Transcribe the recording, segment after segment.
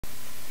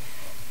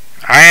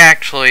I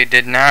actually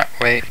did not,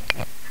 wait,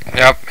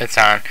 yep, it's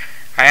on.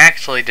 I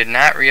actually did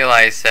not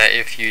realize that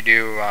if you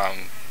do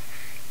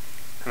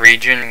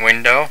region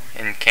window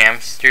in Cam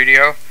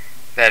Studio,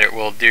 that it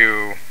will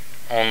do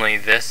only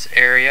this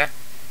area.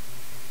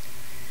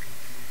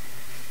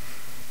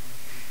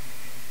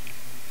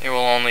 It will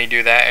only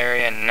do that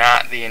area,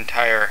 not the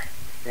entire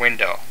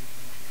window,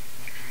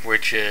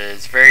 which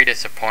is very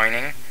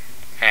disappointing,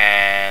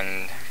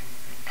 and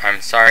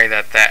I'm sorry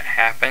that that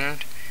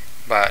happened,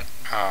 but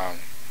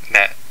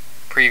that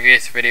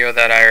previous video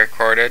that I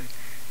recorded,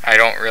 I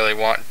don't really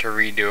want to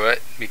redo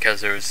it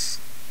because it was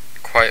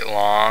quite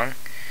long,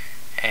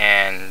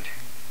 and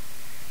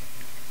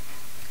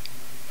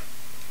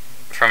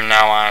from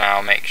now on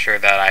I'll make sure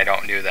that I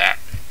don't do that.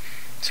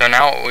 So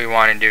now what we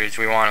want to do is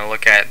we want to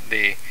look at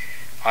the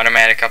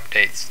automatic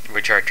updates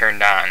which are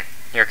turned on.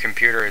 Your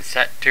computer is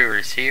set to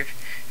receive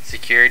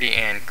security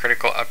and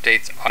critical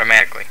updates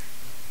automatically.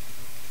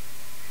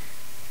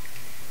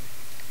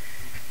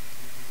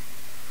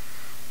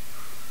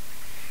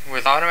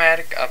 With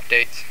automatic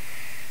updates,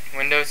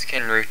 Windows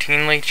can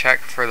routinely check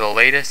for the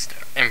latest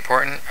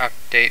important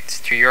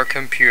updates to your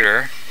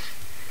computer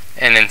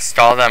and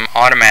install them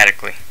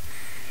automatically.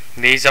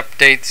 These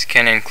updates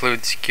can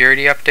include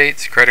security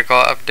updates,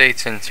 critical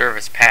updates, and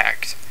service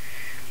packs.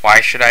 Why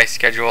should I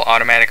schedule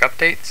automatic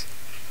updates?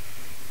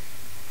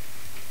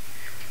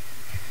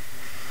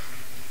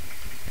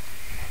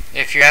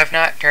 If you have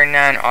not turned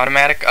on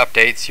automatic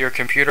updates, your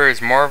computer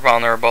is more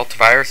vulnerable to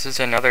viruses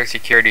and other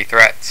security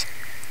threats.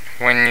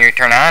 When you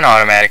turn on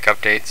automatic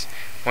updates,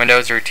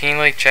 Windows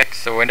routinely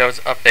checks the Windows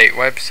Update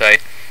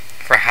website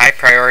for high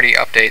priority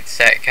updates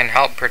that can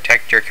help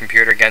protect your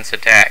computer against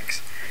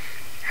attacks.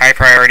 High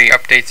priority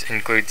updates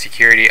include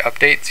security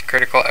updates,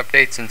 critical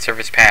updates, and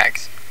service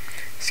packs.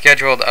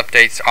 Scheduled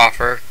updates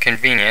offer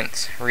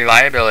convenience,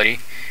 reliability,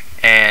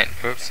 and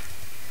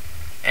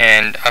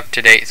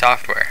up-to-date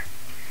software.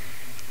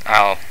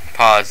 I'll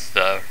pause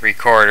the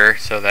recorder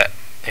so that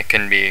it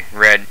can be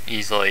read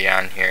easily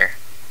on here.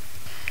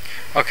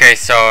 Okay,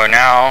 so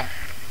now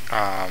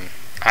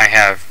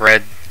I've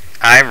read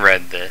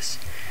this,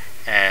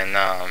 and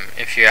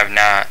if you have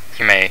not,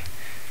 you may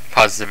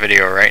pause the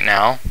video right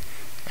now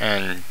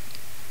and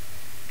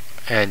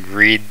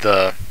read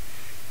the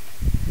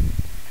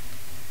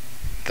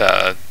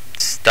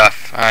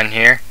stuff on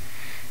here.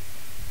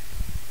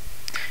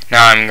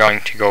 Now I'm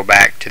going to go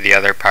back to the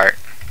other part,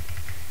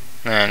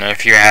 and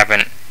if you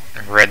haven't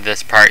read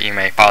this part, you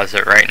may pause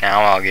it right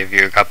now. I'll give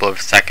you a couple of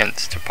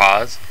seconds to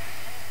pause.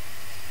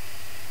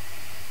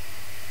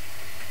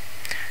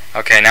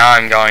 Okay, now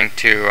I'm going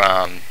to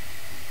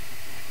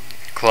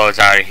close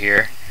out of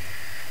here,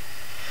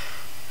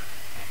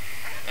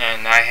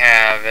 and I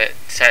have it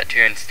set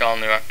to install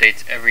new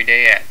updates every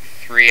day at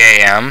 3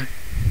 a.m.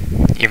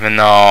 even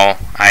though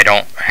I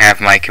don't have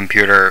my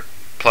computer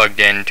plugged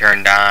in,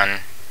 turned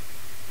on,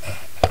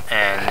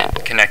 and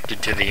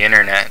connected to the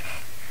internet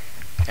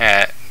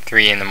at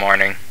 3 in the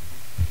morning.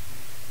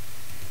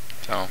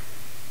 So,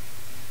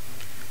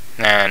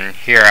 and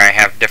here I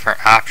have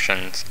different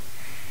options.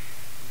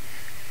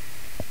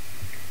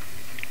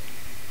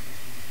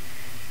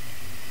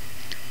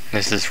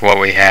 This is what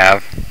we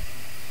have.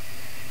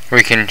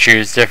 We can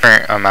choose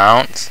different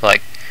amounts,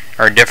 like,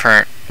 or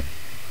different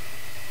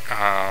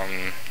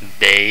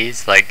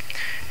days, like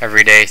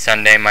every day,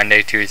 Sunday,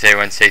 Monday, Tuesday,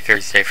 Wednesday,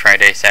 Thursday,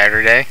 Friday,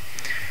 Saturday,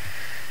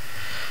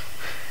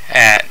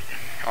 at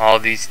all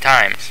these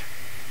times.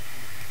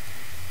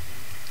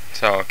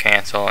 So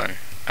cancel and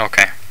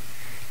okay.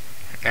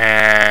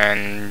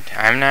 And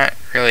I'm not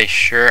really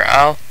sure.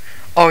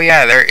 Oh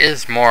yeah, there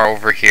is more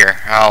over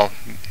here. I'll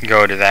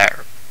go to that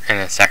in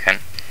a second.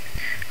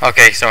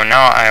 Okay, so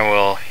now I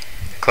will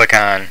click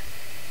on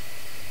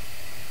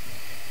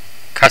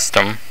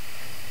Custom.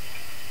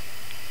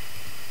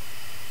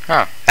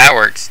 Oh, that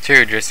works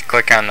too. Just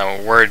click on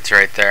the words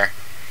right there.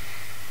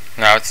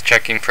 Now it's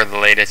checking for the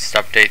latest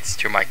updates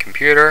to my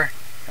computer.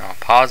 I'll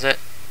pause it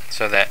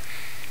so that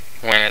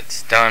when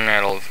it's done,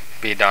 it'll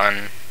be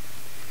done,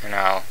 and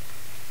I'll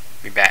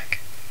be back.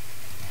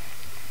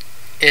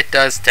 It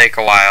does take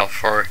a while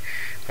for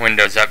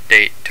Windows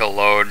Update to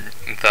load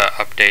the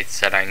updates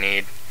that I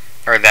need,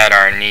 or that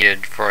are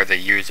needed for the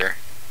user.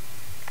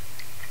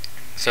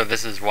 So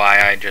this is why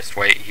I just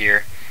wait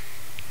here,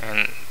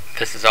 and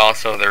this is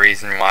also the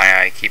reason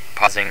why I keep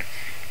pausing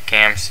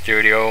Cam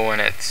Studio when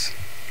it's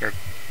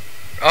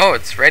oh,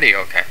 it's ready.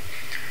 Okay,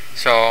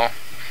 so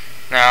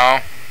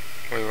now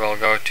we will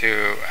go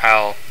to,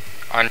 I'll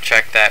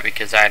uncheck that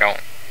because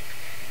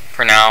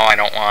for now I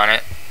don't want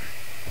it,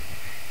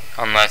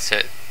 unless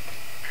it,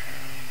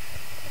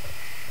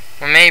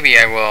 well, maybe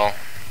I will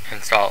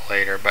install it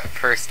later, but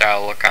first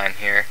I'll look on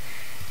here.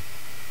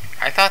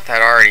 I thought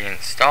that already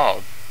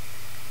installed.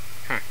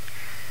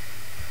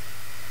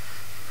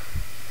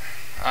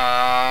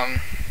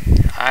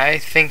 I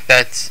think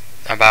that's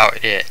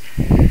about it.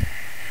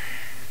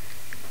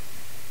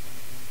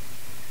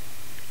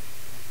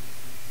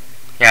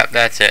 Yep,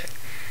 that's it.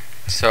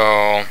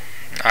 So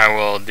I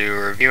will do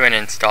review and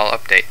install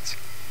updates.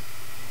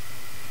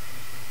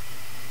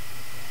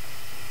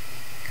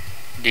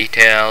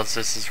 details.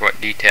 This is what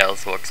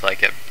details looks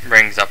like. It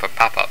brings up a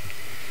pop-up.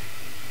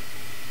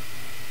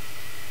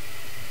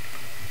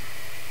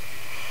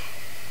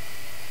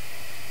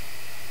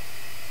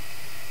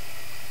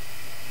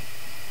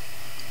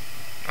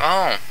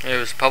 Oh, it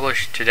was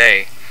published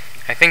today.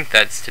 I think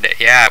that's today.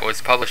 Yeah, it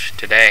was published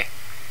today.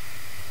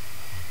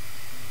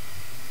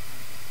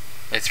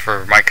 It's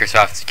for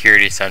Microsoft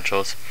Security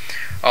Essentials.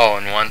 Oh,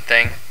 and one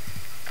thing,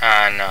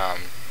 on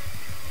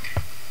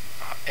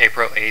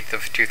April 8th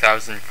of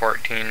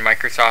 2014,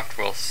 Microsoft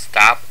will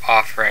stop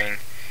offering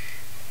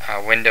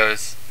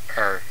Windows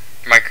or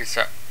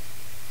Microsoft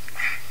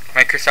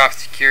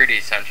Security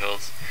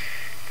Essentials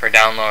for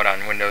download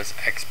on Windows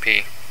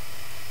XP.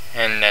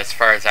 And as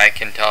far as I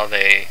can tell,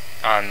 they,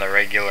 on the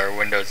regular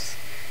Windows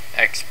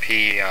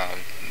XP,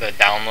 the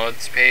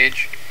downloads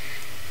page,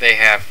 they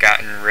have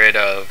gotten rid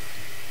of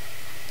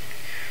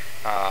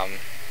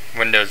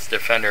Windows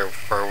Defender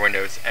for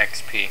Windows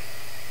XP.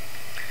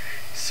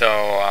 So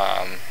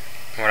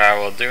what I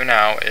will do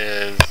now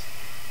is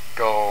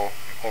go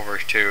over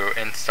to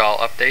install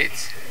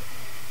updates,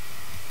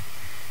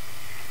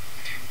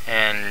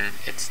 and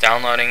it's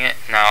downloading it.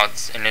 Now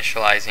it's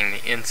initializing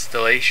the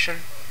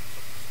installation,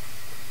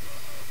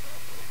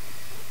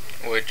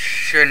 which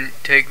shouldn't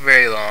take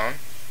very long.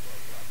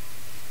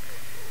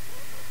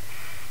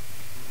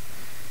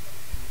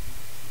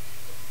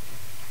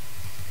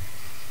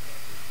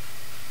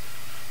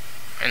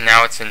 And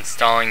now it's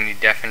installing the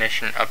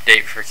definition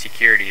update for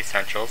Security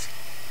Essentials.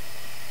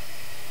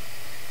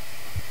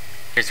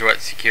 Here's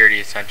what Security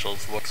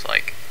Essentials looks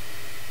like.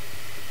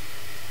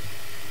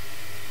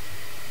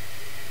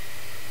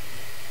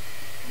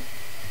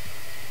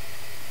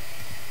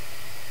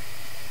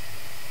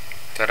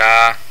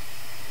 Ta-da!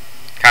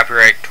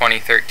 Copyright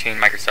 2013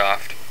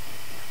 Microsoft.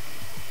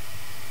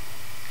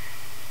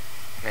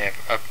 They have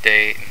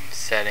update and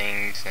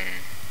settings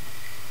and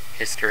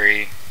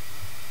history.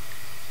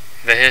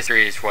 The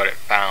history is what it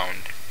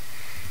found.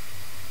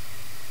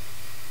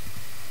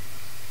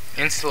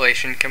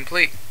 Installation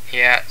complete.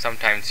 Yeah,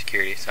 sometimes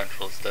Security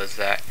Essentials does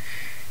that.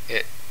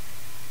 It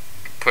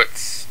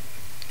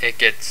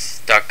gets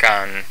stuck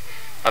on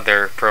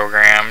other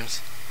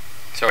programs.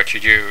 So what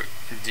you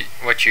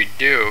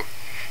do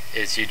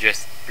is you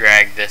just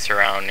drag this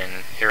around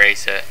and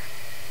erase it.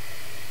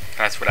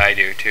 That's what I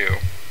do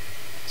too.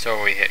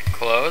 So we hit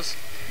close,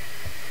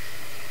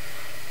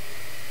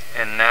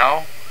 and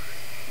now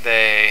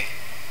it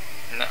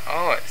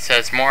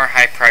says more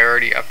high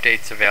priority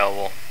updates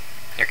available.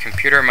 Your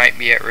computer might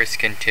be at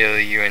risk until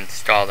you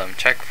install them.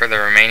 Check for the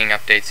remaining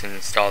updates and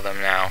install them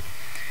now.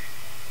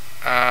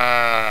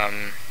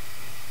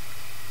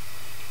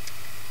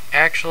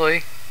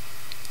 Actually,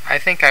 I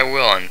think I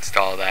will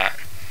install that.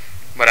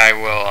 But I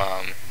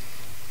will,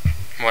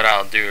 what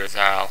I'll do is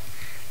I'll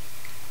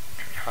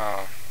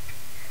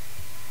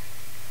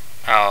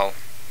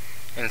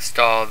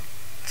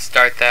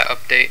start that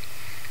update,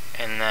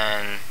 and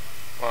then,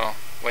 well,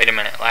 wait a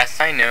minute, last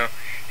I knew,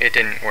 it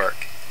didn't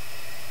work.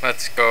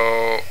 Let's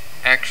go,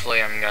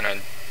 actually I'm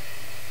gonna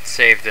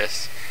save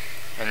this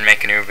and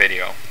make a new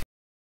video.